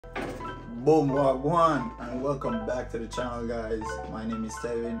Boom, wagwan, and welcome back to the channel, guys. My name is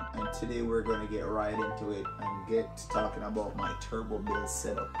Steven, and today we're gonna get right into it and get to talking about my turbo build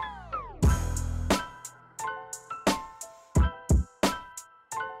setup.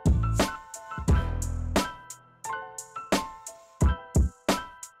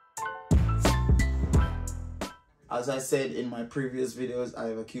 As I said in my previous videos, I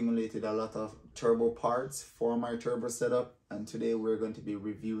have accumulated a lot of turbo parts for my turbo setup, and today we're going to be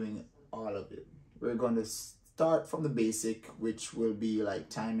reviewing all of it. We're going to start from the basic, which will be like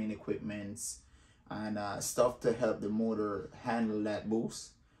timing equipments and stuff to help the motor handle that boost.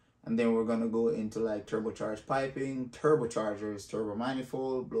 And then we're going to go into like turbocharged piping, turbochargers, turbo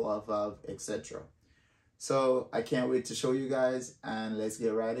manifold, blow off valve, etc. So I can't wait to show you guys, and let's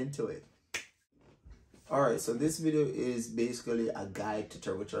get right into it. Alright, so this video is basically a guide to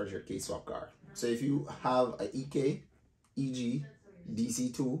turbocharge your Kswap car. So if you have a EK, EG,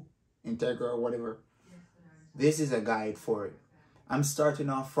 DC2, Integra, or whatever, this is a guide for it. I'm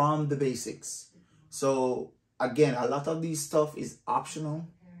starting off from the basics. So again, a lot of these stuff is optional.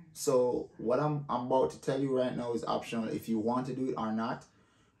 So what I'm about to tell you right now is optional if you want to do it or not.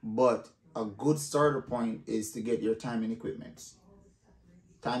 But a good starter point is to get your timing equipment.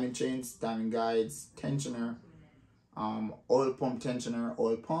 Timing chains, timing guides, tensioner, oil pump tensioner,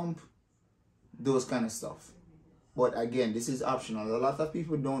 oil pump, those kind of stuff. But again, this is optional. A lot of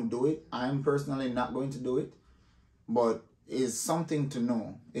people don't do it. I'm personally not going to do it, but it's something to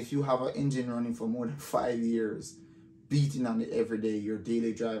know. If you have an engine running for more than 5 years, beating on it every day, your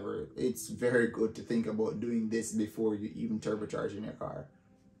daily driver, it's very good to think about doing this before you even turbocharge in your car.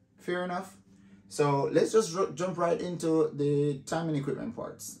 Fair enough? So let's just jump right into the timing equipment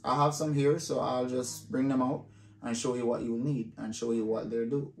parts. I have some here, so I'll just bring them out and show you what you'll need and show you what they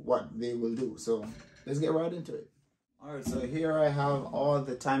will do. So let's get right into it. All right, so here I have all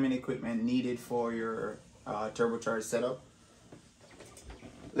the timing equipment needed for your turbocharged setup.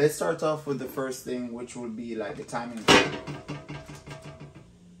 Let's start off with the first thing, which would be like the timing guide.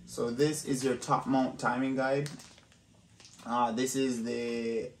 So this is your top mount timing guide. This is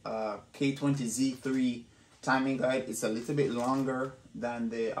the K20Z3 timing guide. It's a little bit longer than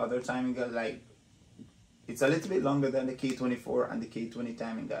the other timing guide. Like, it's a little bit longer than the K24 and the K20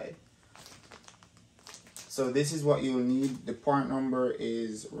 timing guide. So this is what you'll need. The part number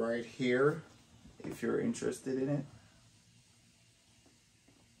is right here if you're interested in it.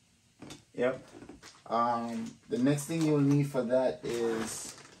 Yep. The next thing you'll need for that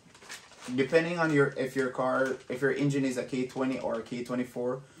is, depending on if your engine is a K20 or a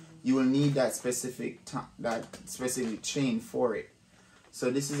K24, you will need that specific chain for it. So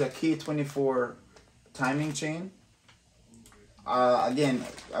this is a K24 timing chain. Again,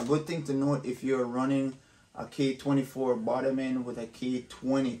 a good thing to note, if you're running a K24 bottom end with a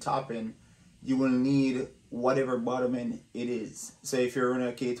K20 top end, you will need whatever bottom end it is. So if you're running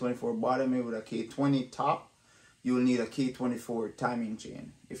a K24 bottom end with a K20 top, you will need a K24 timing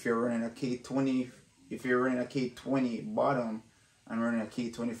chain. If you're running a K20 bottom and running a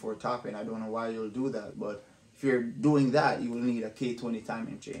K24 top end, I don't know why you'll do that, but if you're doing that, you will need a K20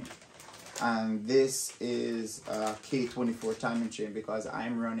 timing chain. And this is a K24 timing chain because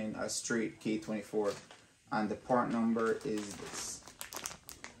I'm running a straight K24, and the part number is this.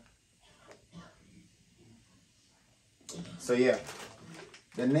 So yeah,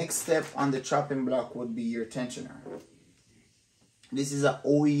 the next step on the chopping block would be your tensioner. This is a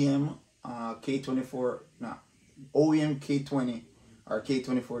OEM OEM K20 or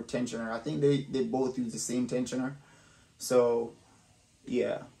K24 tensioner. I think they both use the same tensioner. So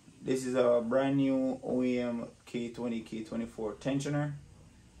yeah, this is a brand new OEM K20 K24 tensioner.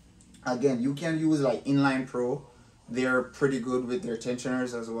 Again, you can use like Inline Pro. They're pretty good with their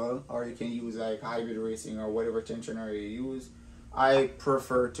tensioners as well, or you can use like Hybrid Racing or whatever tensioner you use. I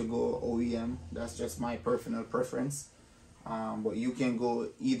prefer to go OEM. That's just my personal preference, but you can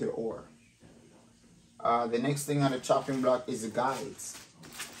go either or. The next thing on the chopping block is the guides.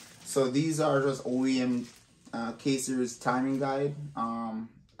 So these are just OEM K-Series timing guide.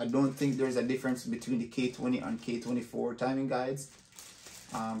 I don't think there's a difference between the K20 and K24 timing guides.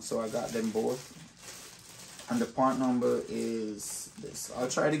 So I got them both. And the part number is this. I'll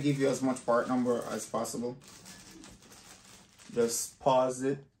try to give you as much part number as possible. Just pause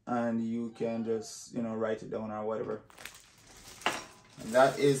it and you can just, write it down or whatever. And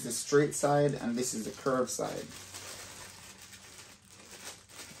that is the straight side, and this is the curved side.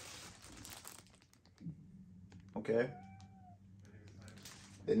 Okay.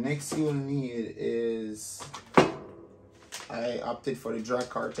 The next you'll need is, I opted for the Drag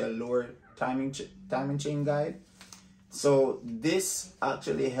Cartel lower timing chain guide. So this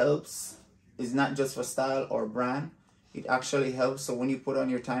actually helps is not just for style or brand. It actually helps. So when you put on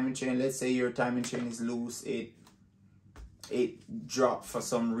your timing chain, let's say your timing chain is loose, it dropped for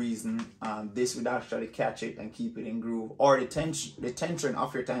some reason, this would actually catch it and keep it in groove. Or the tension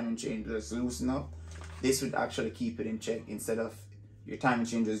of your timing chain just loosen up, this would actually keep it in check instead of your timing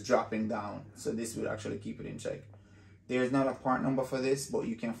chain just dropping down. So this would actually keep it in check. There's not a part number for this, but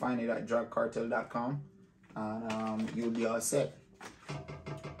you can find it at dragcartel.com, and you'll be all set.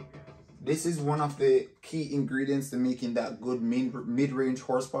 This is one of the key ingredients to making that good mid-range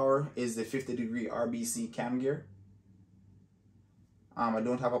horsepower is the 50-degree RBC cam gear. I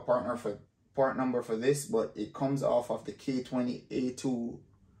don't have a part number for this, but it comes off of the K20A2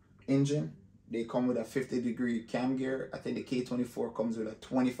 engine. They come with a 50-degree cam gear. I think the K24 comes with a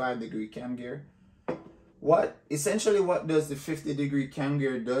 25-degree cam gear. Essentially what does the 50-degree cam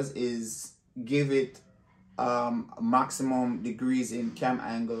gear does is give it maximum degrees in cam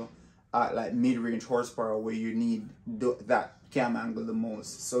angle at like mid-range horsepower where you need that cam angle the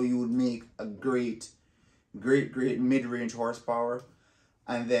most. So you would make a great mid-range horsepower.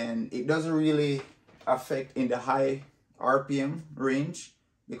 And then it doesn't really affect in the high RPM range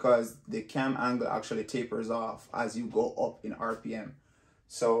because the cam angle actually tapers off as you go up in RPM.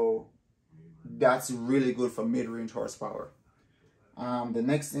 So that's really good for mid-range horsepower. The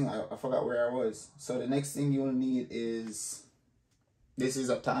next thing, I forgot where I was. So the next thing you'll need is, this is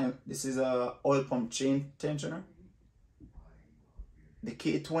a oil pump chain tensioner. The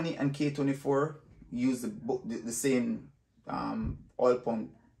K20 and K24 use the same oil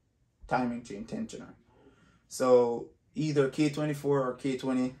pump timing chain tensioner. So either K24 or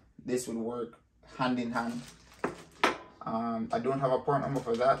K20, this would work hand in hand. I don't have a part number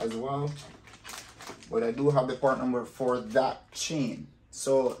for that as well, but I do have the part number for that chain.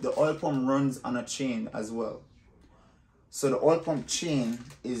 So the oil pump runs on a chain as well. So the oil pump chain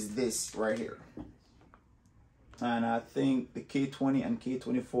is this right here. And I think the K20 and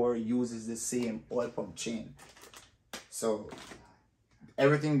K24 uses the same oil pump chain. So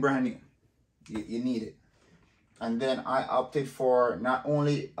everything brand new, you need it. And then I opted for not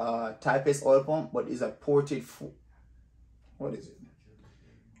only a Type S oil pump, but is a ported, what is it?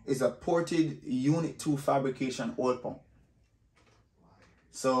 It's a ported Unit 2 fabrication oil pump.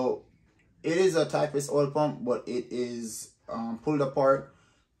 So it is a Type S oil pump, but it is pulled apart,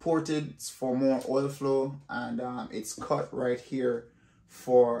 ported for more oil flow, and it's cut right here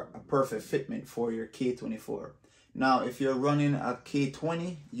for a perfect fitment for your K24. Now, if you're running a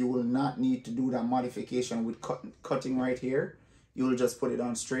K20, you will not need to do that modification with cutting right here. You will just put it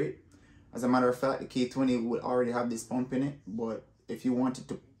on straight. As a matter of fact, the K20 will already have this pump in it, but if you want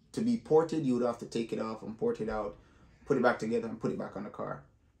it to be ported, you would have to take it off and port it out, put it back together and put it back on the car.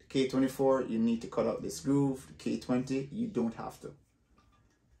 The K24, you need to cut out this groove. The K20, you don't have to.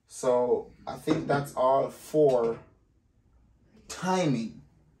 So I think that's all for timing.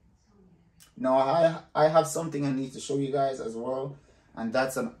 Now I have something I need to show you guys as well, and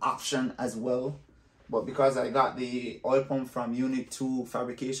that's an option as well. But because I got the oil pump from Unit 2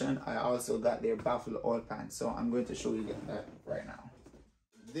 Fabrication, I also got their baffle oil pan. So I'm going to show you that right now.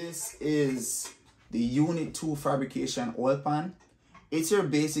 This is the Unit 2 Fabrication oil pan. It's your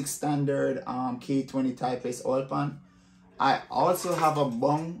basic standard K20 Type S oil pan. I also have a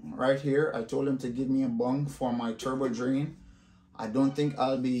bung right here. I told him to give me a bung for my turbo drain. I don't think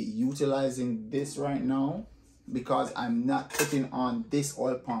I'll be utilizing this right now because I'm not putting on this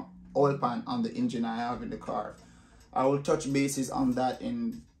oil pan on the engine I have in the car. I will touch bases on that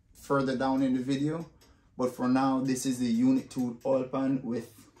in further down in the video, but for now this is the Unit 2 oil pan with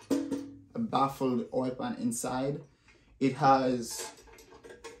a baffled oil pan inside. It has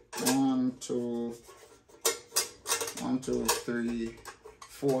 1, 2, 3,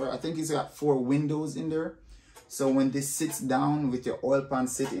 4. I think it's got 4 windows in there. So when this sits down with your oil pan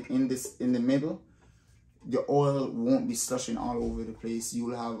sitting in the middle, the oil won't be slushing all over the place. You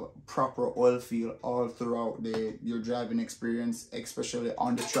will have proper oil feel all throughout your driving experience, especially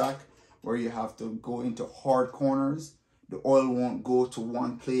on the track where you have to go into hard corners. The oil won't go to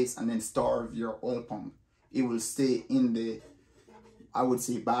one place and then starve your oil pump. It will stay in the, I would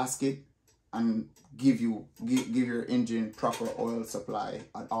say, basket and give your engine proper oil supply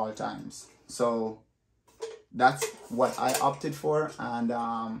at all times. So that's what I opted for,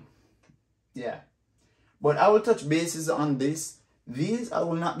 and yeah. But I will touch bases on this. These I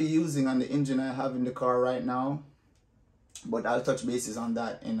will not be using on the engine I have in the car right now, but I'll touch bases on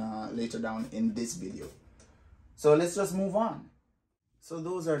that in later down in this video. So let's just move on. So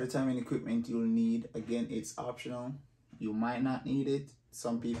those are the timing equipment you'll need. Again, it's optional. You might not need it.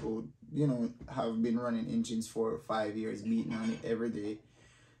 Some people, you know, have been running engines for 5 years, beating on it every day.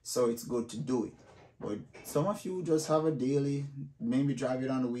 So it's good to do it. But some of you just have a daily, maybe drive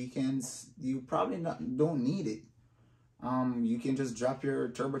it on the weekends. You probably don't need it. You can just drop your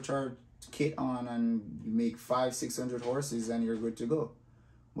turbocharged kit on and make 500-600 horses and you're good to go.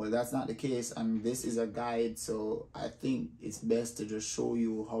 Well, that's not the case, and this is a guide, so I think it's best to just show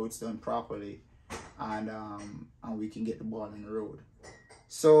you how it's done properly, and we can get the ball in the road.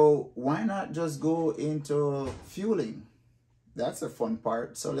 So why not just go into fueling? That's a fun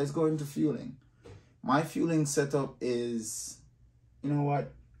part. So let's go into fueling. My fueling setup is, you know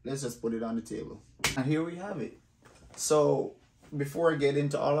what? Let's just put it on the table. And here we have it. So before I get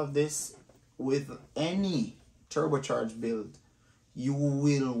into all of this, with any turbocharged build, you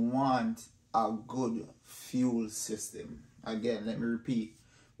will want a good fuel system. Again, let me repeat.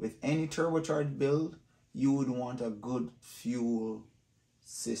 With any turbocharged build, you would want a good fuel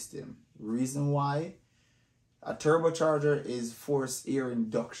system. Reason why? A turbocharger is forced air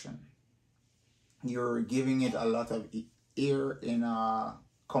induction. You're giving it a lot of air in a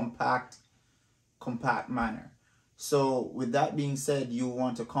compact manner. So with that being said, you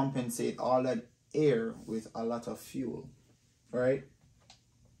want to compensate all that air with a lot of fuel, right?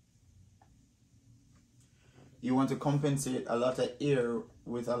 You want to compensate a lot of air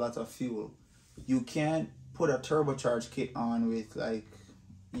with a lot of fuel. You can't put a turbocharged kit on with like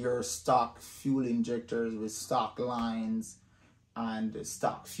your stock fuel injectors with stock lines and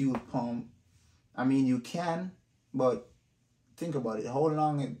stock fuel pump. I mean, you can, but think about it. How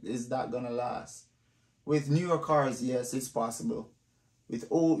long is that gonna last? With newer cars, yes, it's possible.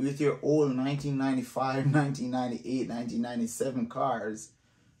 With your old 1995, 1998, 1997 cars,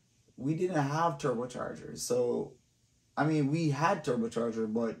 we didn't have turbochargers. So, I mean, we had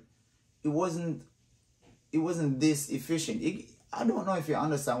turbocharger, but it wasn't this efficient. I don't know if you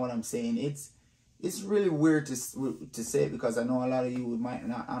understand what I'm saying. It's really weird to say it, because I know a lot of you might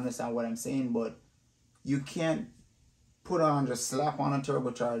not understand what I'm saying, but you can't just slap on a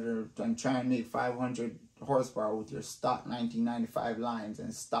turbocharger and try and make 500 horsepower with your stock 1995 lines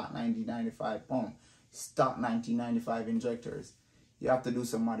and stock 1995 pump, stock 1995 injectors. You have to do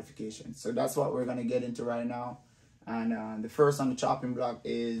some modifications. So that's what we're going to get into right now. And the first on the chopping block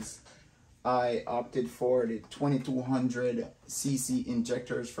is I opted for the 2200 cc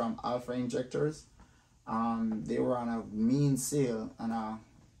injectors from Alpha Injectors. They were on a mean sale, and I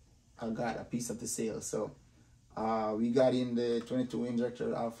got a piece of the sale. So we got in the 22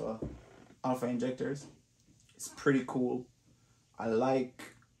 injector Alpha Injectors. It's pretty cool. I like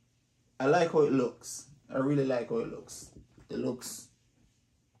how it looks. I really like how it looks. It looks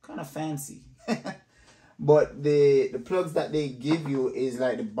kind of fancy. But the plugs that they give you is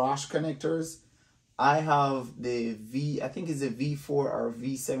like the Bosch connectors. I have the I think it's a V4 or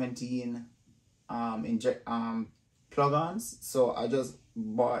V17 plug-ons. So I just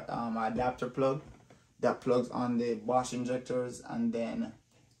bought an adapter plug that plugs on the Bosch injectors and then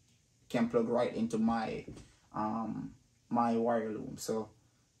can plug right into my my wire loom. So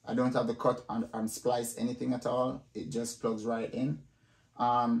I don't have to cut and splice anything at all. It just plugs right in.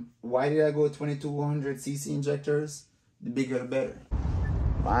 Why did I go 2200 cc injectors? The bigger the better.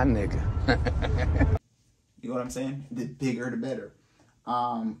 My nigga. You know what I'm saying? The bigger the better.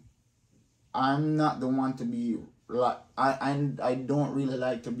 I'm not the one to be like, I don't really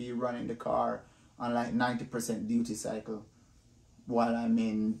like to be running the car on like 90% duty cycle while I'm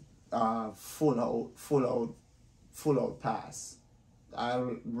in full out pass.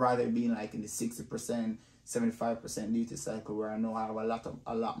 I'd rather be like in the 60%, 75% duty cycle, where I know I have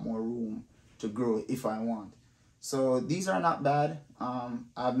a lot more room to grow if I want. So these are not bad.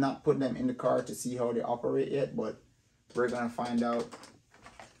 I've not put them in the car to see how they operate yet, but we're gonna find out.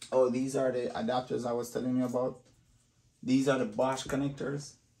 Oh, these are the adapters I was telling you about. These are the Bosch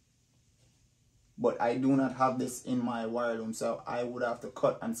connectors, but I do not have this in my wire loom, so I would have to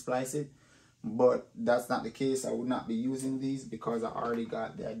cut and splice it. But that's not the case. I would not be using these because I already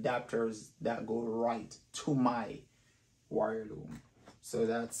got the adapters that go right to my wire loom. So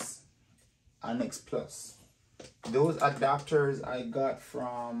that's a next plus. Those adapters I got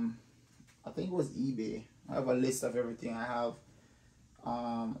from, I think it was eBay. I have a list of everything I have.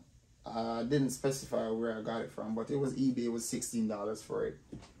 I didn't specify where I got it from, but it was eBay. It was $16 for it.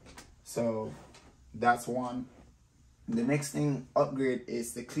 So that's one. The next thing upgrade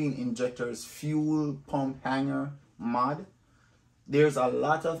is the Clean Injectors fuel pump hanger mod. There's a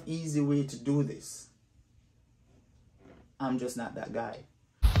lot of easy way to do this. I'm just not that guy.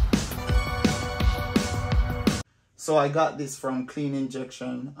 So I got this from Clean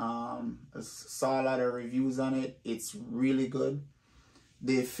Injection. I saw a lot of reviews on it. It's really good.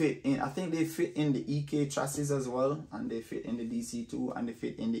 They fit in, I think they fit in the EK chassis as well, and they fit in the DC2, and they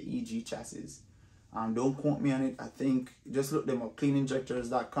fit in the EG chassis. Don't quote me on it. I think just look them up,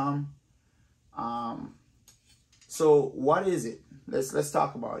 cleaninjectors.com. So what is it? Let's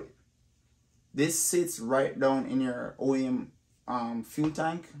talk about it. This sits right down in your OEM fuel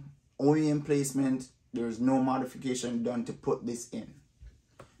tank. OEM placement, there's no modification done to put this in.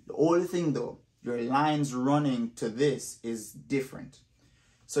 The only thing though, your lines running to this is different.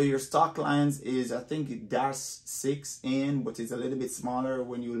 So your stock lines is, I think, -6 in, but it's a little bit smaller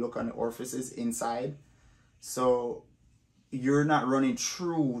when you look on the orifices inside. So you're not running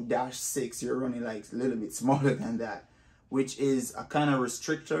true -6, you're running like a little bit smaller than that, which is a kind of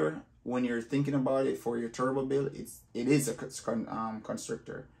restrictor when you're thinking about it for your turbo build. It is a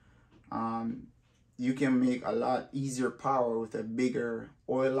constrictor. You can make a lot easier power with a bigger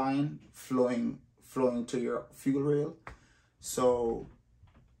oil line flowing to your fuel rail. So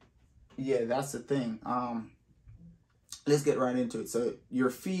yeah, that's the thing. Let's get right into it. So your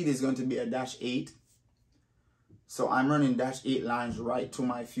feed is going to be a -8. So I'm running -8 lines right to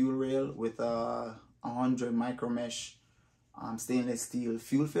my fuel rail with a 100 micro mesh stainless steel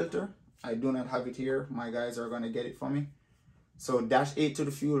fuel filter. I do not have it here. My guys are going to get it for me. So -8 to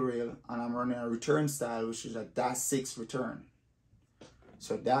the fuel rail, and I'm running a return style, which is a -6 return.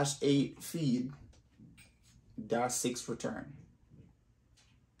 So -8 feed, -6 return.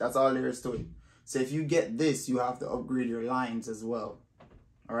 That's all there is to it. So if you get this, you have to upgrade your lines as well.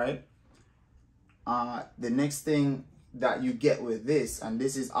 All right. The next thing that you get with this, and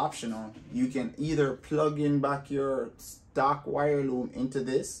this is optional, you can either plug in back your stock wire loom into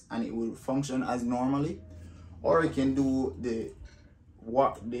this and it will function as normally, or you can do the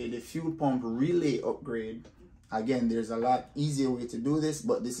fuel pump relay upgrade. Again, there's a lot easier way to do this,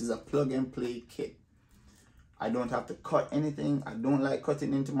 but this is a plug and play kit. I don't have to cut anything. I don't like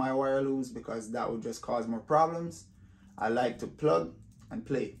cutting into my wire looms because that would just cause more problems. I like to plug and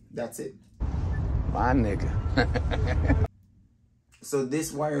play. That's it. My nigga. So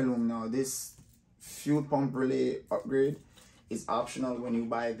this wire loom now, this fuel pump relay upgrade is optional when you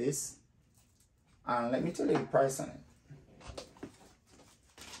buy this. And let me tell you the price on it.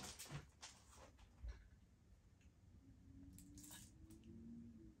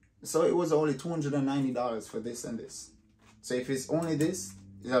 So it was only $290 for this and this. So if it's only this,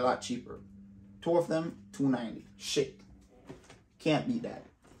 it's a lot cheaper. Two of them, $290. Shit. Can't beat that.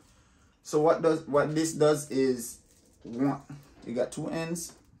 So what this does is, one, you got two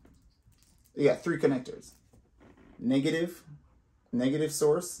ends. You got three connectors. Negative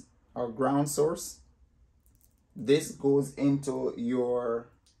source or ground source. This goes into your,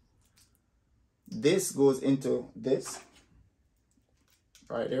 this goes into this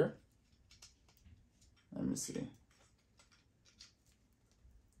right there. Let me see.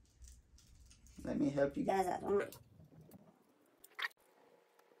 Let me help you guys out.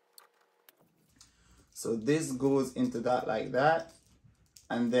 So this goes into that like that,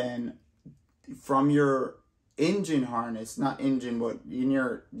 and then from your engine harness, not engine, but in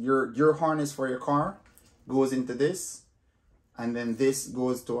your harness for your car goes into this, and then this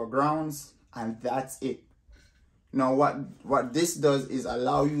goes to our grounds, and that's it. Now what this does is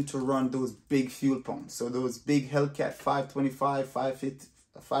allow you to run those big fuel pumps. So those big Hellcat 525,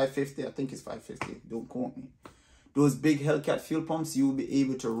 550, I think it's 550, don't quote me. Those big Hellcat fuel pumps, you'll be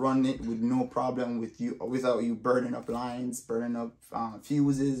able to run it with no problem without you burning up lines, burning up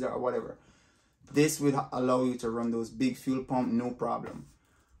fuses or whatever. This would allow you to run those big fuel pump, no problem.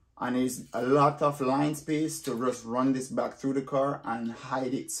 And there's a lot of line space to just run this back through the car and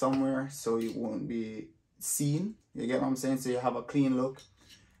hide it somewhere so it won't be seen. You get what I'm saying? So you have a clean look,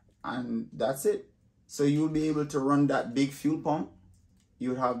 and that's it. So you'll be able to run that big fuel pump.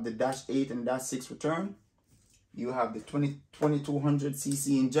 You have the -8 and -6 return. You have the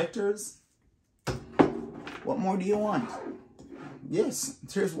 2200cc injectors. What more do you want? Yes,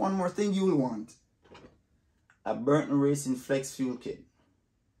 there's one more thing you'll want. A Burton Racing Flex Fuel Kit.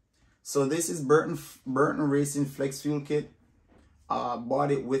 So this is Burton Racing Flex Fuel Kit.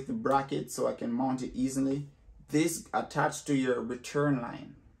 Bought it with the bracket so I can mount it easily. This attached to your return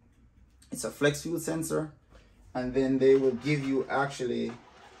line. It's a flex fuel sensor, and then they will give you a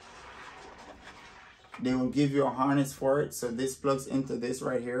harness for it. So this plugs into this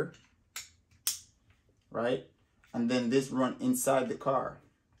right here, right? And then this run inside the car.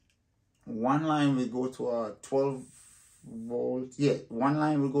 One line will go to a 12 volt. Yeah, one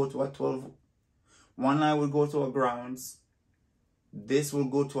line will go to a 12. One line will go to a grounds. This will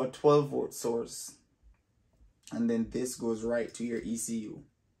go to a 12 volt source. And then this goes right to your ECU.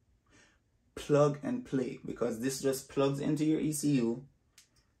 Plug and play, because this just plugs into your ECU.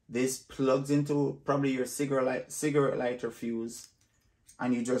 This plugs into probably your cigarette lighter fuse,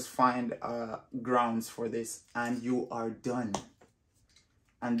 and you just find grounds for this, and you are done.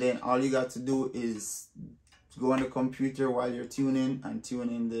 And then all you got to do is go on the computer while you're tuning and tune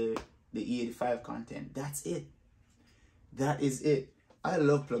in the E85 content. That's it. That is it. I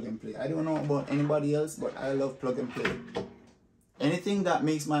love plug and play. I don't know about anybody else, but I love plug and play. Anything that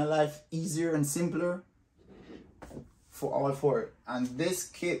makes my life easier and simpler, for it. And this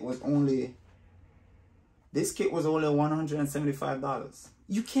kit was only $175.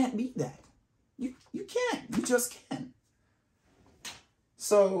 You can't beat that. You can't. You just can't.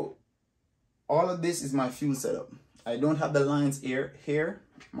 So all of this is my fuel setup. I don't have the lines here.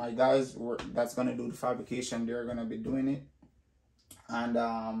 My guys that's gonna do the fabrication, they're gonna be doing it. And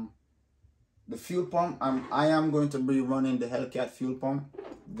the fuel pump, I am going to be running the Hellcat fuel pump.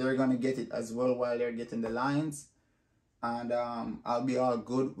 They're gonna get it as well while they're getting the lines. And I'll be all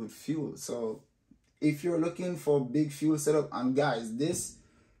good with fuel. So if you're looking for big fuel setup, and guys, this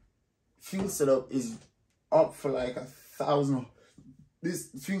fuel setup is up for like 1,000.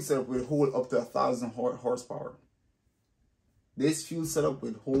 This fuel setup will hold up to 1,000 horsepower. This fuel setup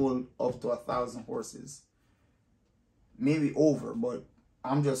will hold up to 1,000 horses, maybe over, but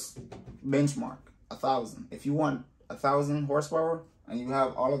I'm just benchmark 1,000. If you want 1,000 horsepower and you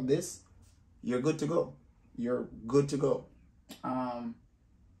have all of this, you're good to go. You're good to go.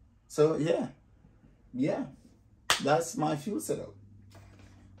 So yeah, that's my fuel setup.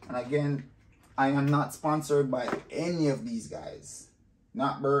 And again, I am not sponsored by any of these guys.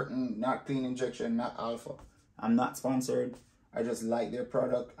 Not Burton, not Clean Injection, not Alpha. I'm not sponsored. I just like their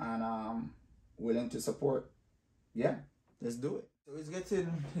product and willing to support. Yeah, let's do it. So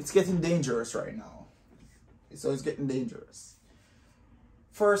it's getting dangerous right now. So it's getting dangerous.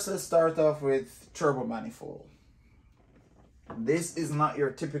 First, let's start off with turbo manifold. This is not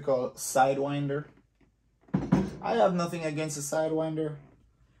your typical sidewinder. I have nothing against a sidewinder,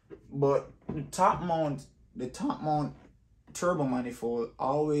 but the top mount turbo manifold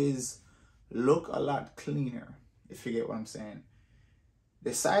always look a lot cleaner, if you get what I'm saying. The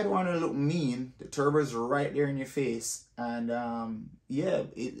sidewinder look mean, the turbo is right there in your face, and yeah,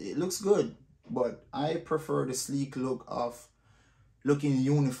 it looks good, but I prefer the sleek look of looking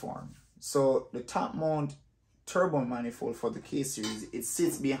uniform. So the top mount turbo manifold for the K series, it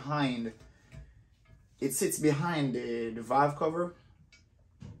sits behind the valve cover.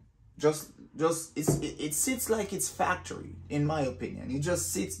 It sits like it's factory, in my opinion. It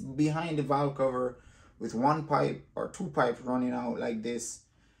just sits behind the valve cover with one pipe or two pipes running out like this,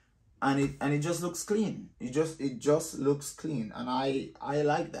 and it just looks clean. It just looks clean, and I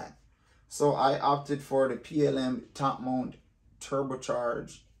like that. So I opted for the PLM top mount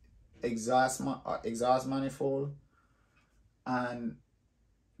turbocharged exhaust manifold, and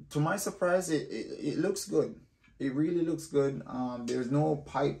to my surprise, it looks good. It really looks good. There's no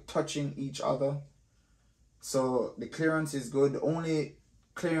pipe touching each other, so the clearance is good. The only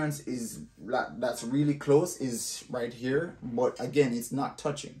clearance is that's really close is right here, but again, it's not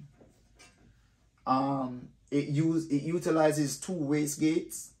touching. It utilizes two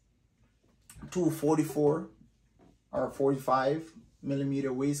wastegates, two 44 or 45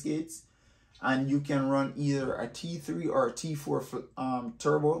 millimeter wastegates, and you can run either a T3 or a T4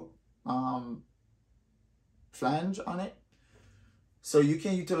 turbo flange on it, so you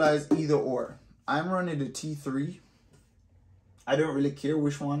can utilize either or. I'm running the T3. I don't really care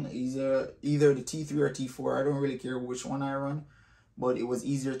which one, either the T3 or T4. I don't really care which one I run, but it was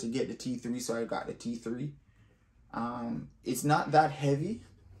easier to get the T3, so I got the T3. It's not that heavy,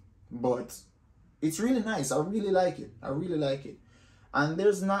 but it's really nice. I really like it. I really like it. And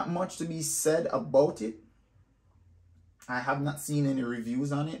there's not much to be said about it. I have not seen any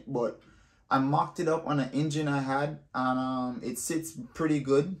reviews on it, but I mocked it up on an engine I had, and it sits pretty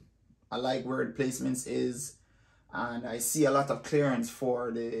good. I like where the placements is, and I see a lot of clearance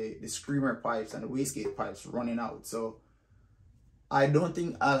for the screamer pipes and the wastegate pipes running out. So I don't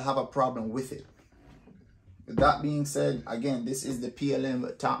think I'll have a problem with it. With that being said, again, this is the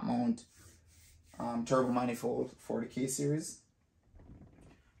PLM top mount turbo manifold for the K series.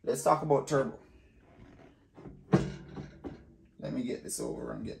 Let's talk about turbo. Let me get this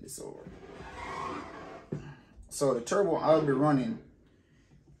over and get this over. So the turbo I'll be running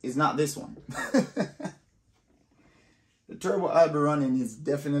is not this one. The turbo I'll be running is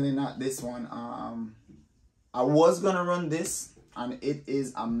definitely not this one. I was gonna run this, and it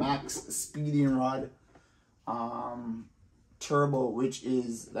is a max speeding rod turbo, which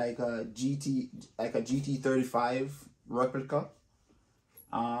is like a GT35 replica.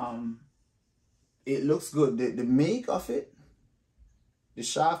 It looks good. The make of it The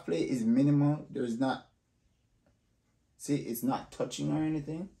shaft play is minimal. There's not, see, it's not touching or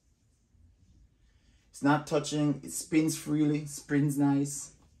anything. It's not touching. It spins freely. Spins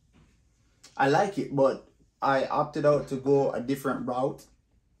nice. I like it, but I opted out to go a different route.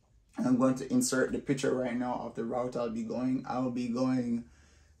 I'm going to insert the picture right now of the route I'll be going. I will be going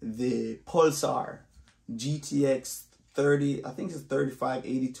the Pulsar GTX 30, I think it's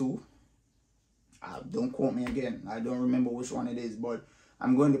 3582. Don't quote me again. I don't remember which one it is, but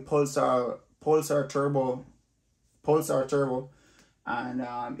I'm going to Pulsar Turbo, and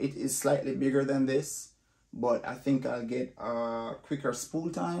it is slightly bigger than this, but I think I'll get a quicker spool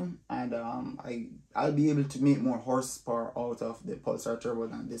time, and I'll be able to make more horsepower out of the Pulsar Turbo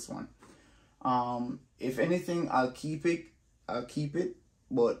than this one. If anything, I'll keep it,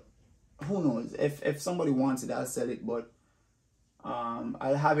 but who knows? If somebody wants it, I'll sell it, but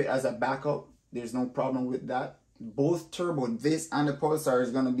I'll have it as a backup. There's no problem with that. Both turbo, this and the Pulsar,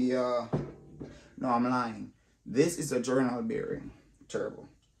 is gonna be no, I'm lying. This is a journal bearing turbo.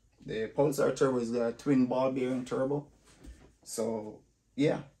 The Pulsar turbo is a twin ball bearing turbo. So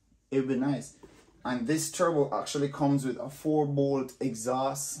yeah, it'd be nice. And this turbo actually comes with a 4-bolt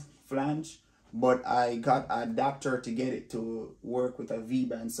exhaust flange, but I got an adapter to get it to work with a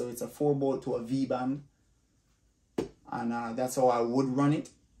V-band. So it's a 4-bolt to a V-band, and that's how I would run it.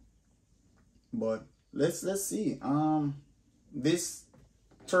 But let's see. This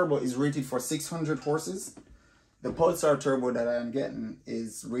turbo is rated for 600 horses. The Pulsar turbo that I am getting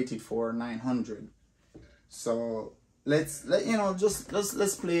is rated for 900. So let's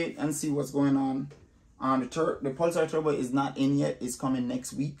play it and see what's going on. The Pulsar turbo is not in yet. It's coming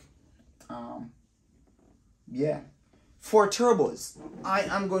next week. Yeah. For turbos, I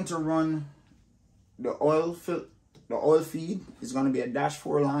am going to run the oil feed is going to be a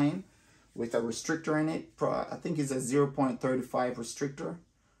 -4 line with a restrictor in it. I think it's a 0.35 restrictor,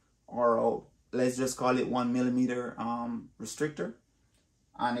 or let's just call it 1 millimeter restrictor.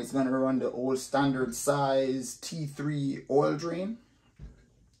 And it's going to run the old standard size T3 oil drain,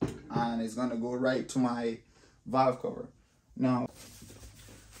 and it's going to go right to my valve cover. Now,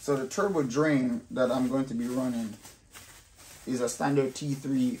 so the turbo drain that I'm going to be running is a standard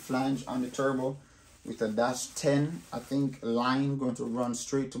T3 flange on the turbo with a -10, I think, line going to run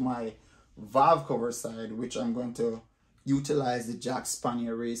straight to my valve cover side, which I'm going to utilize the Jack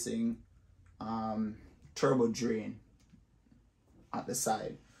Spanier Racing turbo drain at the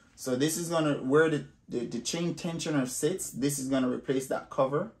side. So this is gonna, where the chain tensioner sits, this is gonna replace that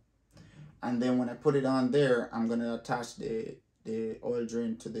cover, and then when I put it on there, I'm gonna attach the oil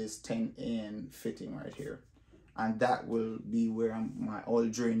drain to this 10-in fitting right here, and that will be where my oil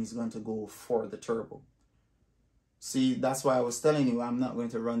drain is going to go for the turbo. See, that's why I was telling you I'm not going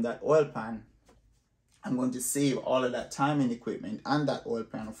to run that oil pan. I'm going to save all of that timing equipment and that oil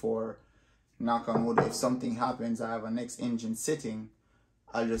pan for, knock on wood, if something happens, I have a next engine sitting,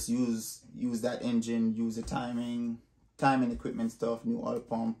 I'll just use that engine, use the timing equipment stuff, new oil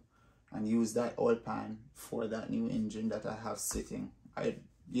pump, and use that oil pan for that new engine that I have sitting.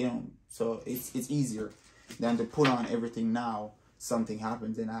 So it's easier than to put on everything now. Something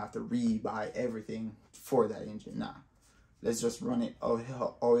happens and I have to re-buy everything for that engine. Nah, let's just run it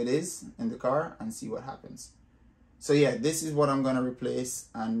how it is in the car and see what happens. So yeah, this is what I'm gonna replace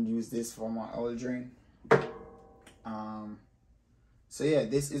and use this for my oil drain. So yeah,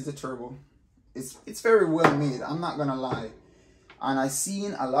 this is the turbo. It's very well made, I'm not gonna lie. And I've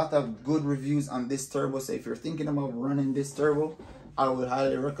seen a lot of good reviews on this turbo. So if you're thinking about running this turbo, I would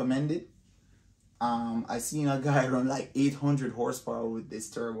highly recommend it. I've seen a guy run like 800 horsepower with this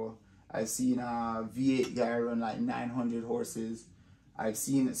turbo. I've seen a V8 guy run like 900 horses. I've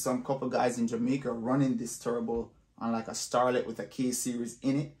seen some couple guys in Jamaica running this turbo on like a Starlet with a K series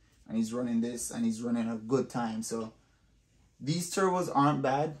in it, and he's running this and he's running a good time. So these turbos aren't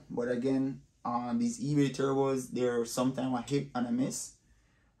bad, but again, these eBay turbos, they're sometimes a hit and a miss.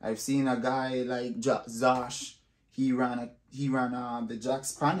 I've seen a guy like Zosh. He ran the Jack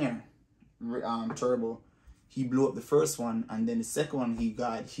Spanier turbo. He blew up the first one, and then the second one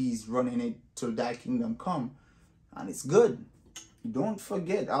he's running it till Thy Kingdom Come, and it's good. Don't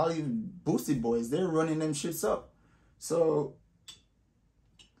forget all you boosted boys, they're running them shits up. So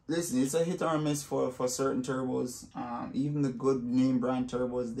listen, it's a hit or miss for certain turbos. Even the good name brand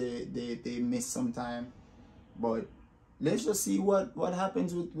turbos, they miss sometime. But let's just see what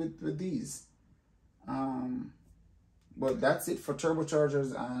happens with these. But that's it for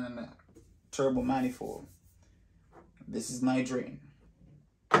turbochargers and turbo manifold. This is my drain,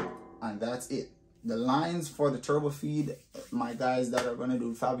 and that's it. The lines for the turbo feed, my guys that are gonna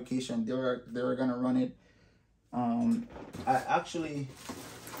do fabrication, they're gonna run it I actually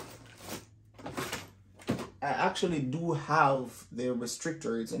do have the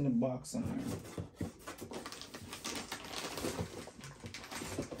restrictor. It's in the box somewhere.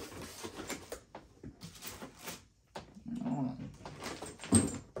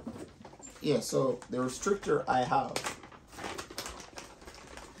 Yeah, so the restrictor I have.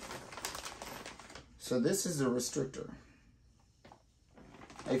 So this is the restrictor.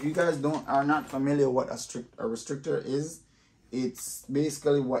 If you guys are not familiar what a restrictor is, it's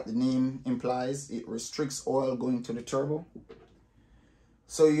basically what the name implies. It restricts oil going to the turbo.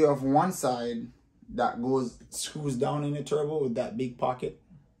 So you have one side that screws down in the turbo with that big pocket.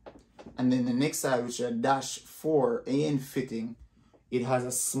 And then the next side, which is a dash 4 AN fitting, it has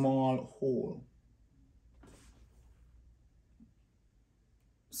a small hole.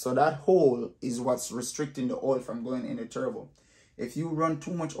 So that hole is what's restricting the oil from going in the turbo. If you run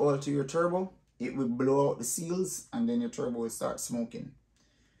too much oil to your turbo, it will blow out the seals and then your turbo will start smoking.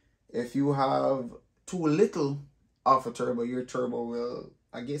 If you have too little of a turbo, your turbo will,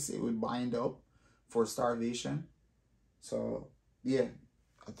 I guess it will bind up for starvation. So yeah,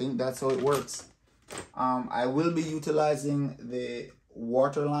 I think that's how it works. I will be utilizing the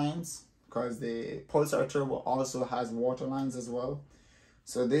water lines because the Pulsar turbo also has water lines as well.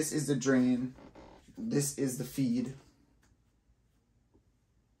 So this is the drain, this is the feed.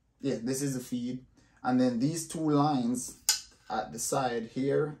 Yeah, this is the feed. And then these two lines at the side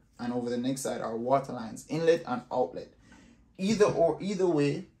here and over the next side are water lines, inlet and outlet. Either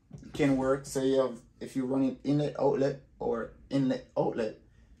way can work. So you have, if you run it inlet outlet or inlet outlet,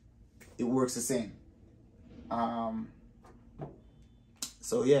 it works the same.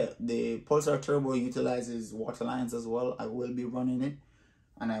 So yeah, the Pulsar turbo utilizes water lines as well. I will be running it,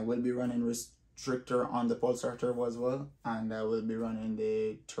 and I will be running restrictor on the Pulsar turbo as well, and I will be running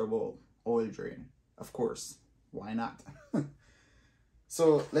the turbo oil drain, of course. Why not?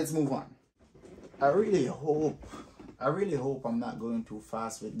 So let's move on. I really hope I'm not going too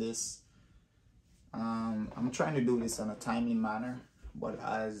fast with this. I'm trying to do this in a timely manner, but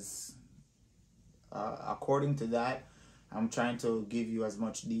as according to that, I'm trying to give you as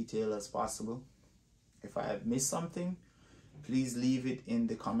much detail as possible. If I have missed something, please leave it in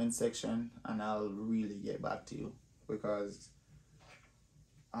the comment section and I'll really get back to you, because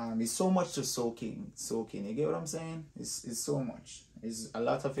it's so much to soak in. You get what I'm saying? It's so much. It's a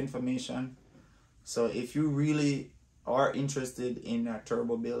lot of information. So if you really are interested in a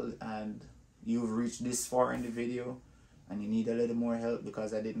turbo build and you've reached this far in the video and you need a little more help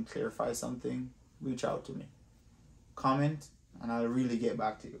because I didn't clarify something, reach out to me. Comment and I'll really get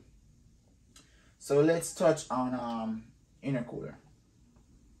back to you. So let's touch on intercooler.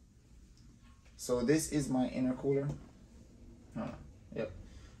 So this is my intercooler. Yep,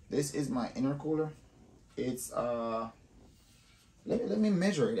 this is my intercooler. It's let me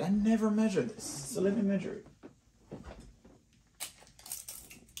measure it. I never measure this, so let me measure it.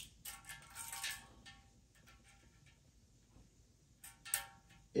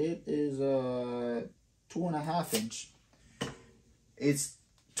 It is 2.5 inch. It's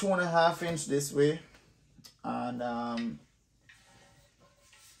 2.5 inch this way, and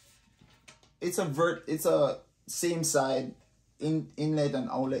it's a same side inlet and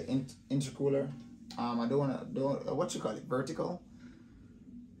outlet intercooler. I don't what you call it, vertical?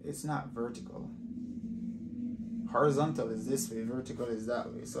 It's not vertical. Horizontal is this way, vertical is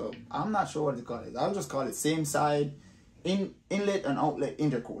that way. So I'm not sure what to call it. I'll just call it same side inlet and outlet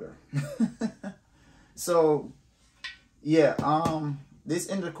intercooler. So yeah, this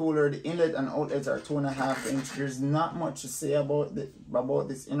intercooler, the inlet and outlets are 2.5 inch. There's not much to say about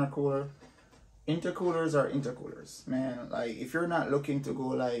this intercooler. Intercoolers are intercoolers, man. Like, if you're not looking to go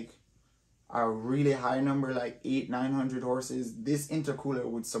like a really high number, like 800-900 horses, this intercooler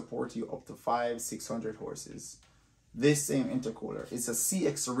would support you up to 500-600 horses. This same intercooler, it's a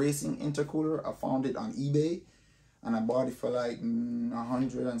CX Racing intercooler. I found it on eBay and I bought it for like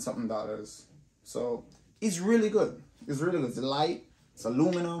 $100 and something. So it's really good. It's really good. It's light, it's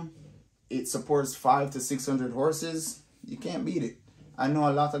aluminum, it supports 500-600 horses. You can't beat it. I know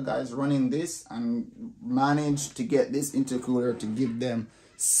a lot of guys running this and managed to get this intercooler to give them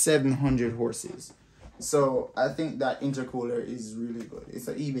 700 horses. So I think that intercooler is really good. It's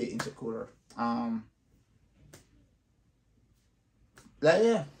an eBay intercooler.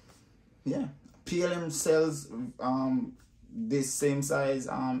 Yeah. PLM sells this same size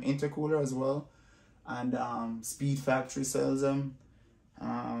intercooler as well, and Speed Factory sells them.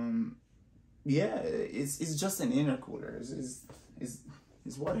 Yeah, it's just an intercooler.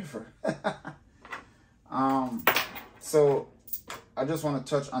 It's whatever. So I just want to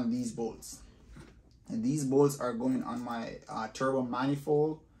touch on these bolts. And these bolts are going on my turbo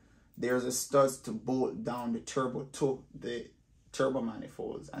manifold. There's a studs to bolt down the turbo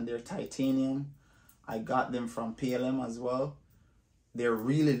manifolds, and they're titanium. I got them from PLM as well. They're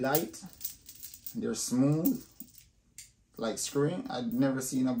really light. They're smooth, like screwing. I've never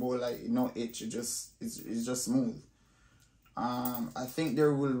seen a bolt like no itch. It's just smooth. I think they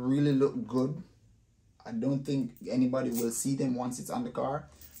will really look good. I don't think anybody will see them once it's on the car,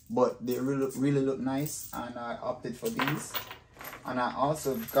 but they really look nice, and I opted for these. And I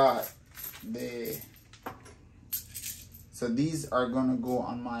also got so these are gonna go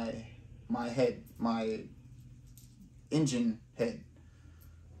on my head, my engine head.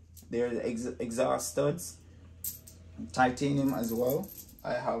 They're the exhaust studs, titanium as well.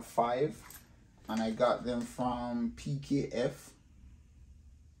 I have 5, and I got them from PKF.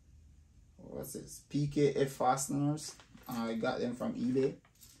 What's this? PKF fasteners. I got them from eBay.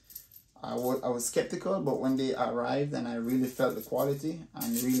 I was skeptical, but when they arrived and I really felt the quality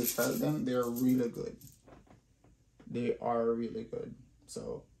and really felt them, they're really good. They are really good.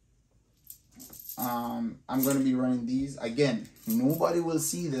 So I'm going to be running these. Again, nobody will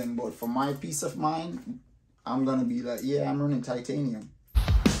see them, but for my peace of mind, I'm going to be like, yeah, I'm running titanium.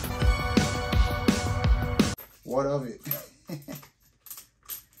 What of it?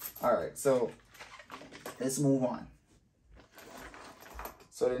 All right, so let's move on.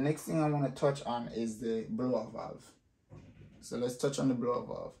 So the next thing I want to touch on is the blow-off valve. So let's touch on the blow-off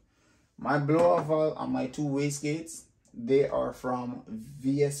valve. My blow-off valve on my 2 wastegates, they are from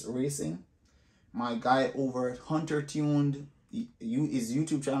VS Racing. My guy over at Hunter Tuned, his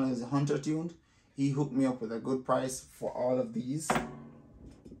YouTube channel is Hunter Tuned. He hooked me up with a good price for all of these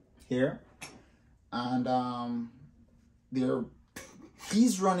here. And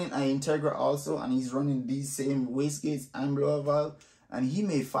he's running an Integra also, and he's running these same wastegates and blow-off valve. And he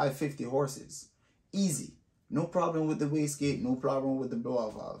made 550 horses. Easy. No problem with the wastegate, no problem with the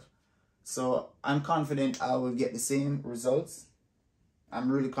blow-off valve. So I'm confident I will get the same results.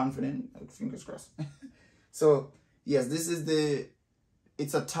 I'm really confident. Fingers crossed. So yes, this is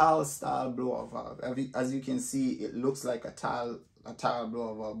it's a tile style blow-off valve. As you can see, it looks like a tile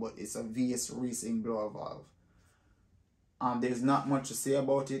blow-off valve, but it's a VS Racing blow-off valve. There's not much to say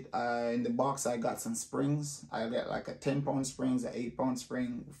about it. In the box, I got some springs. I got like a 10-pound springs, an 8-pound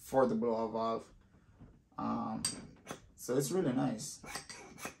spring for the blow-off valve. So it's really nice.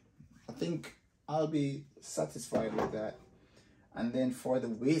 I think I'll be satisfied with that. And then for the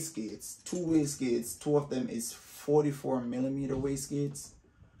wastegates, 2 wastegates, 2 of them is 44mm wastegates.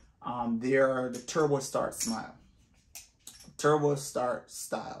 They are the Turbo Start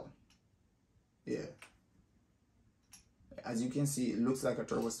style. Yeah. As you can see, it looks like a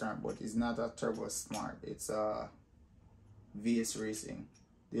Turbo Start, but it's not a Turbo Smart. It's a VS Racing.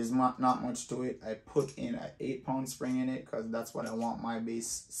 There's not much to it. I put in an 8-pound spring in it because that's what I want my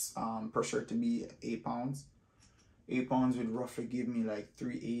base pressure to be, 8 pounds. 8 pounds would roughly give me like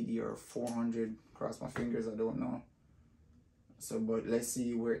 380 or 400. Cross my fingers, I don't know. So, but let's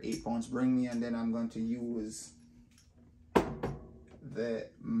see where 8 pounds bring me, and then I'm going to use the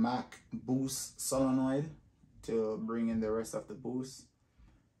Mac boost solenoid to bring in the rest of the boost.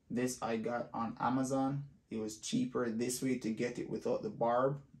 This I got on Amazon. It was cheaper this way to get it without the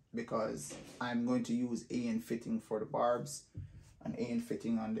barb, because I'm going to use AN fitting for the barbs and AN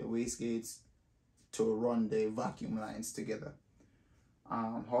fitting on the wastegates to run the vacuum lines together.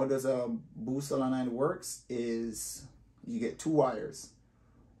 How does a boost solenoid works is you get 2 wires.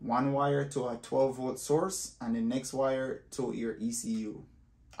 One wire to a 12-volt source and the next wire to your ECU.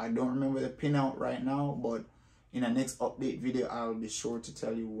 I don't remember the pinout right now, but in the next update video, I'll be sure to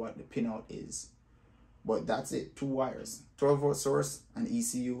tell you what the pinout is. But that's it, 2 wires, 12-volt source and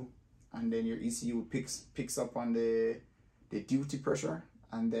ECU, and then your ECU picks up on the duty pressure,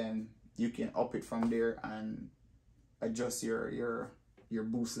 and then you can up it from there and adjust your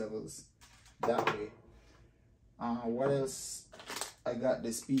boost levels that way. What else? I got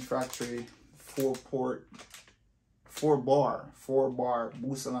the Speed Factory 4-bar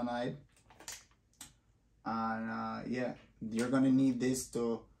boost solenoid, and yeah, you're gonna need this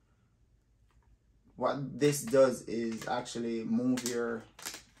to. What this does is actually move your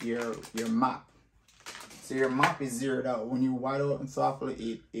map. So your map is zeroed out. When you wide open throttle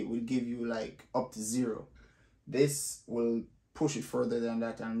it will give you like up to 0. This will push it further than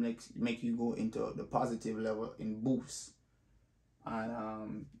that and make you go into the positive level in boost.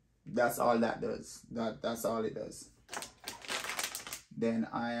 And that's all that does. That's all it does. Then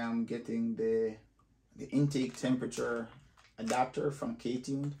I am getting the intake temperature adapter from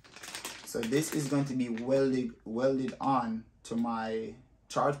K-Tuned. So this is going to be welded on to my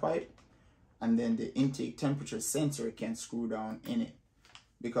charge pipe, and then the intake temperature sensor can screw down in it.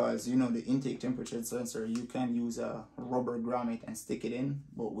 Because you know the intake temperature sensor, you can use a rubber grommet and stick it in,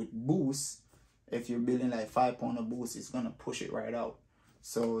 but with boost, if you're building like 5 pound of boost, it's gonna push it right out.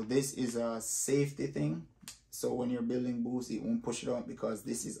 So this is a safety thing. So when you're building boost, it won't push it out because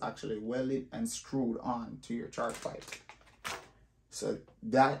this is actually welded and screwed on to your charge pipe. So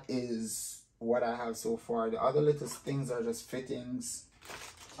that is what I have so far. The other little things are just fittings,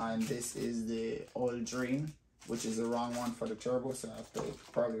 and this is the oil drain, which is the wrong one for the turbo, so I have to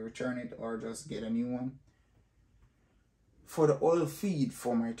probably return it or just get a new one. For the oil feed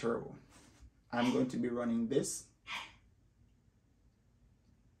for my turbo, I'm going to be running this.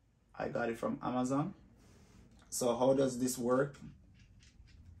 I got it from Amazon. So how does this work?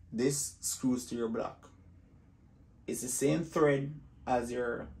 This screws to your block. It's the same thread as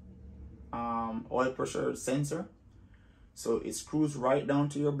your oil pressure sensor. So it screws right down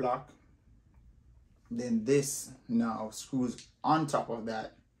to your block. Then this now screws on top of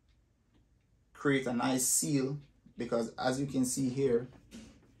that, create a nice seal, because as you can see here,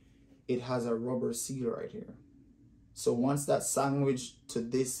 it has a rubber seal right here. So once that's sandwiched to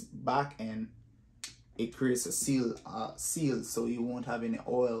this back end, it creates a seal, so you won't have any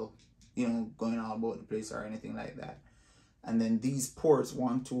oil, you know, going all about the place or anything like that. And then these ports,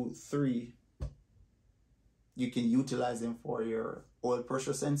 1, 2, 3, you can utilize them for your oil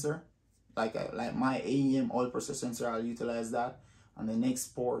pressure sensor. Like my AEM oil pressure sensor, I'll utilize that. And the next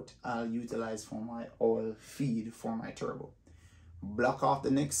port I'll utilize for my oil feed for my turbo. Block off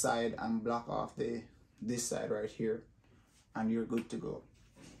the next side and block off this side right here, and you're good to go.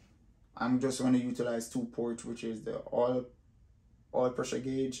 I'm just going to utilize 2 ports, which is the oil pressure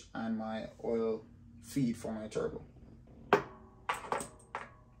gauge and my oil feed for my turbo.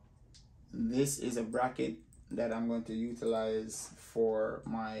 This is a bracket that I'm going to utilize for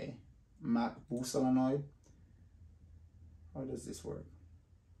my Mac boost solenoid. How does this work?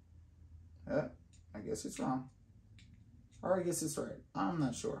 I guess it's wrong. Or I guess it's right. I'm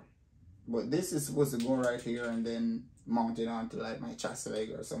not sure. But this is supposed to go right here and then mount it onto like my chassis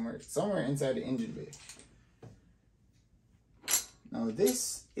leg or somewhere inside the engine bay. Now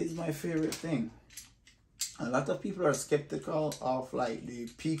this is my favorite thing. A lot of people are skeptical of like the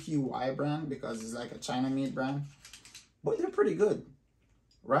PQY brand because it's like a China made brand, but they're pretty good.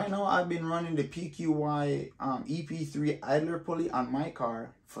 Right now I've been running the PQY EP3 idler pulley on my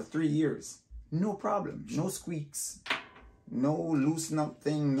car for 3 years. No problem, no squeaks, no loosen up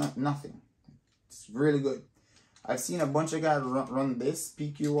thing, nothing. It's really good. I've seen a bunch of guys run this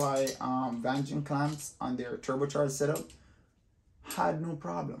PQY Vangean clamps on their turbocharged setup. Had no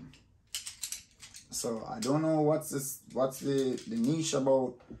problem. So I don't know what's the niche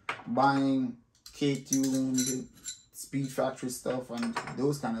about buying K-tuned Speed Factory stuff and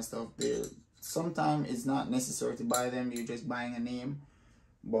those kind of stuff. Sometimes it's not necessary to buy them. You're just buying a name,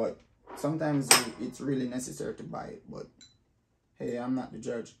 but sometimes it's really necessary to buy it. But hey, I'm not the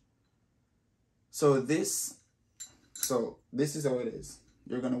judge. So this is how it is.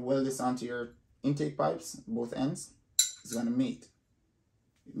 You're gonna weld this onto your intake pipes, both ends. It's gonna mate.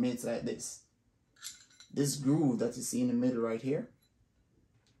 It mates like this. This groove that you see in the middle right here,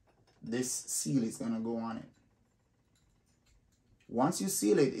 this seal is gonna go on it. Once you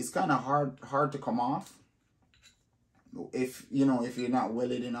seal it, it's kind of hard to come off. If you're not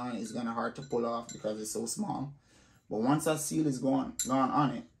welded in on it, it's gonna hard to pull off because it's so small. But once that seal is gone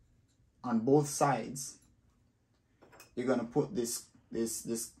on it, on both sides, you're gonna put this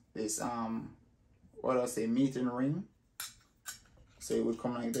what do I say, meeting ring. So it would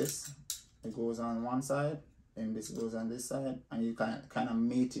come like this. It goes on one side, and this goes on this side, and you kind of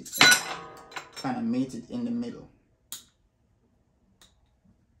mate it, in the middle.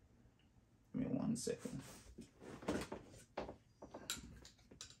 Give me 1 second.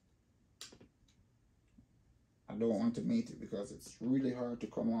 I don't want to mate it because it's really hard to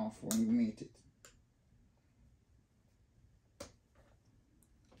come off when you mate it.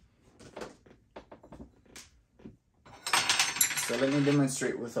 So let me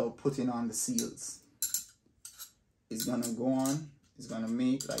demonstrate without putting on the seals. It's gonna go on, it's gonna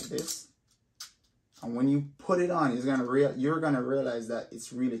mate like this. And when you put it on, you're gonna realize that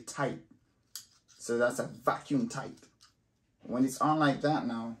it's really tight. So that's a vacuum tight. When it's on like that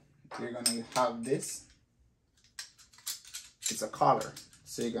now, you're gonna have this. It's a collar.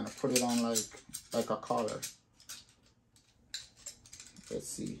 So you're gonna put it on like a collar. Let's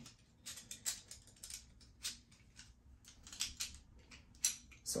see.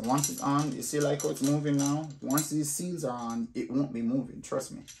 So once it's on, you see like how it's moving now? Once these seals are on, it won't be moving,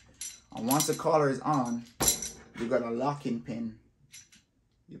 trust me. And once the collar is on, you got a locking pin.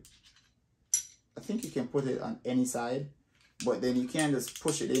 You I think you can put it on any side, but then you can't just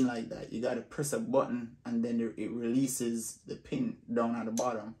push it in like that. You got to press a button and then it releases the pin down at the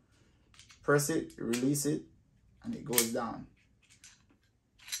bottom. Press it, release it, and it goes down.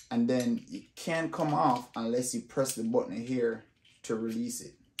 And then it can't come off unless you press the button here to release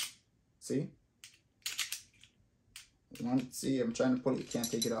it. See? See, I'm trying to pull it,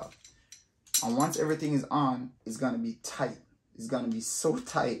 can't take it off. And once everything is on, it's gonna be tight. It's gonna be so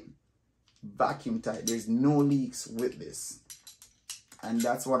tight, vacuum tight. There's no leaks with this. And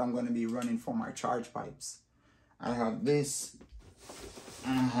that's what I'm gonna be running for my charge pipes. I have this,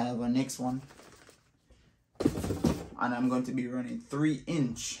 and I have a next one. And I'm going to be running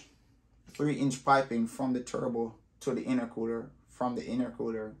 3-inch piping from the turbo to the intercooler, from the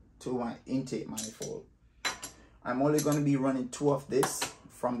intercooler to my intake manifold. I'm only going to be running 2 of this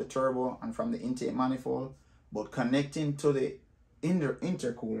from the turbo and from the intake manifold, but connecting to the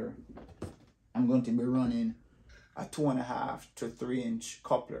intercooler, I'm going to be running a 2.5 to 3-inch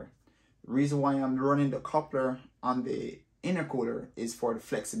coupler. The reason why I'm running the coupler on the intercooler is for the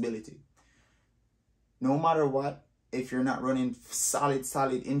flexibility. No matter what, if you're not running solid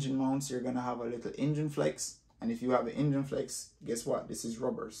engine mounts, you're gonna have a little engine flex. And if you have an engine flex, guess what? This is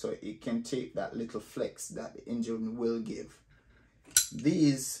rubber, so it can take that little flex that the engine will give.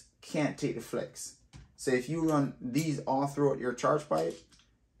 These can't take the flex. So if you run these all throughout your charge pipe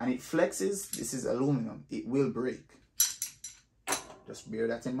and it flexes, this is aluminum, it will break. Just bear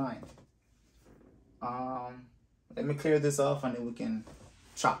that in mind. Let me clear this off and then we can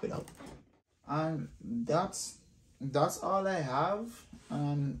chop it up. And that's all I have,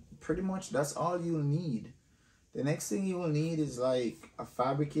 and pretty much that's all you'll need. The next thing you will need is like a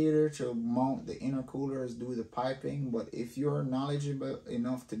fabricator to mount the intercoolers, do the piping. But if you're knowledgeable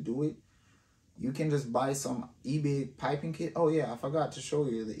enough to do it, you can just buy some eBay piping kit. Oh yeah, I forgot to show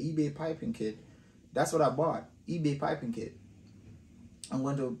you the eBay piping kit. That's what I bought, eBay piping kit. I'm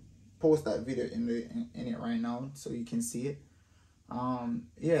going to post that video in it right now so you can see it.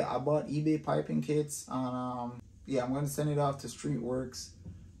 Yeah, I bought eBay piping kits, and yeah, I'm going to send it off to Streetworks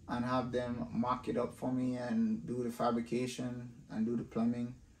and have them mock it up for me and do the fabrication and do the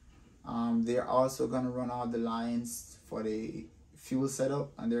plumbing. They're also going to run all the lines for the fuel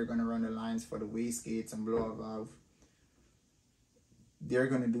setup, and they're going to run the lines for the wastegates and blower valve. They're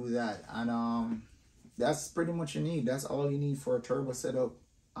going to do that, and that's pretty much you need. That's all you need for a turbo setup.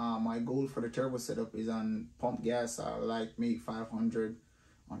 My goal for the turbo setup is on pump gas. I like make 500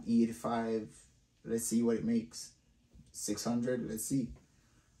 on E85. Let's see what it makes. 600. Let's see.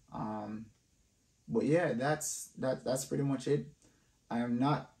 But yeah, that's pretty much it. I am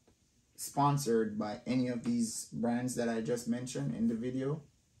not sponsored by any of these brands that I just mentioned in the video.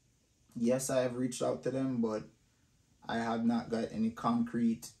 Yes, I have reached out to them, but I have not got any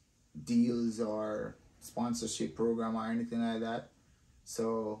concrete deals or sponsorship program or anything like that.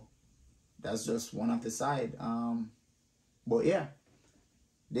 So that's just one of the side. But yeah,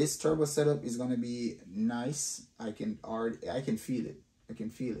 this turbo setup is gonna be nice. I can feel it. I can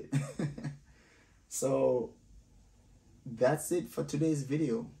feel it. So that's it for today's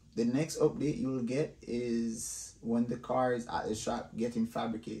video. The next update you will get is when the car is at the shop getting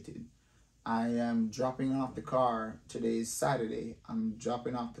fabricated. I am dropping off the car. Today is Saturday. I'm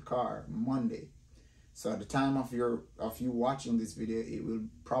dropping off the car Monday. So at the time of you watching this video, it will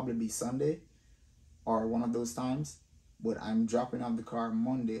probably be Sunday or one of those times. But I'm dropping off the car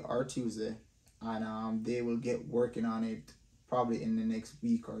Monday or Tuesday, and they will get working on it probably in the next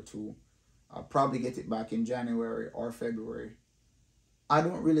week or two. I'll probably get it back in January or February. I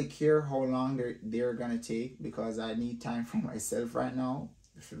don't really care how long they're gonna take, because I need time for myself right now.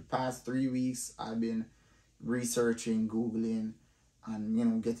 For the past 3 weeks, I've been researching, Googling,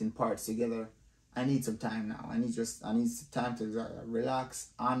 and getting parts together. I need some time now. I need some time to relax,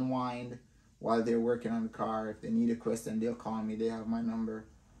 unwind while they're working on the car. If they need a question, they'll call me. They have my number.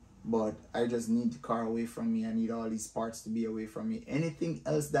 But I just need the car away from me. I need all these parts to be away from me. Anything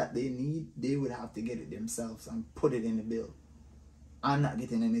else that they need, they would have to get it themselves and put it in the bill. I'm not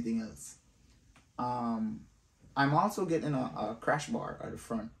getting anything else. I'm also getting a crash bar at the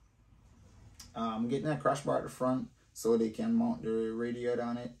front. I'm getting a crash bar at the front so they can mount the radiator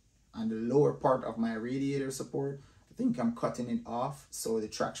on it. And the lower part of my radiator support, I think I'm cutting it off so the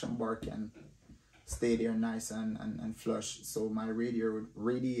traction bar can stay there nice and flush. So my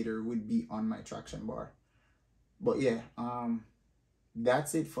radiator would be on my traction bar. But yeah,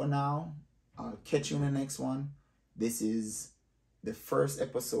 that's it for now. I'll catch you in the next one. This is the first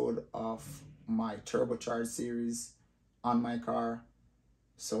episode of my turbocharged series on my car.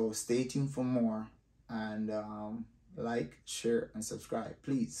 So stay tuned for more, and like, share, and subscribe.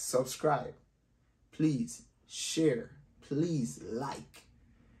 Please subscribe. please share, please like,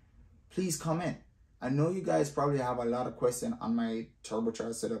 please comment. I know you guys probably have a lot of questions on my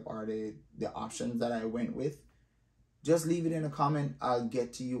turbocharged setup or the options that I went with. Just leave it in a comment. I'll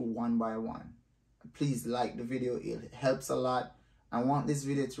get to you one by one. Please like the video. It helps a lot. I want this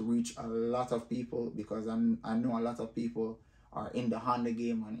video to reach a lot of people because I know a lot of people are in the Honda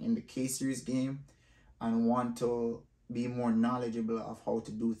game and in the K-Series game and want to be more knowledgeable of how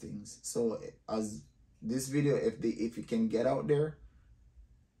to do things. So as this video, if it can get out there,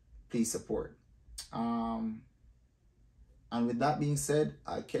 please support. And with that being said,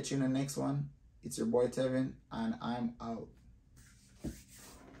 I'll catch you in the next one. It's your boy Tevin, and I'm out.